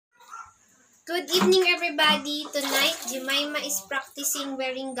Good evening, everybody. Tonight, Jemima is practicing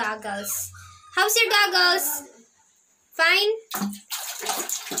wearing goggles. How's your goggles? Fine?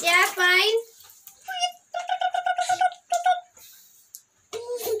 Yeah, fine?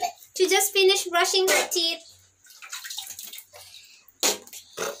 She just finished brushing her teeth.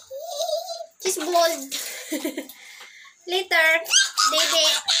 She's bold. Later, Dede.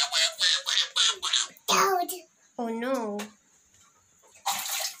 Oh no.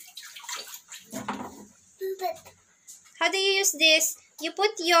 How do you use this? You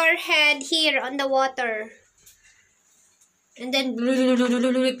put your head here on the water. And then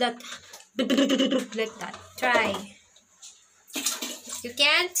like that. Like that. Try. You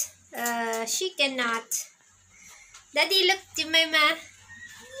can't? She cannot. Daddy, look, Jemima.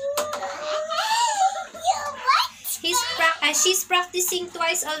 She's practicing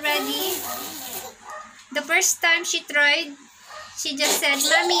twice already. The first time she tried, she just said,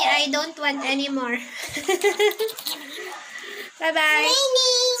 "Mommy, I don't want anymore." Bye-bye.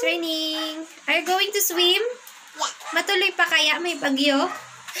 It's raining. Are you going to swim? Yeah. Matuloy pa kaya? May bagyo?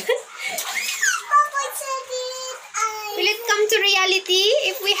 Will it come to reality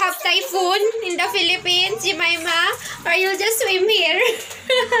if we have typhoon in the Philippines, Jemima? Or you'll just swim here?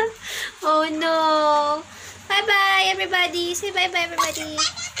 Oh no. Bye-bye, everybody. Say bye-bye, everybody.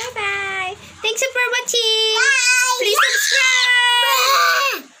 Bye-bye. Thanks for watching. Bye. Please subscribe.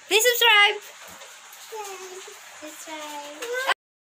 Bye. Please subscribe. Bye. Subscribe.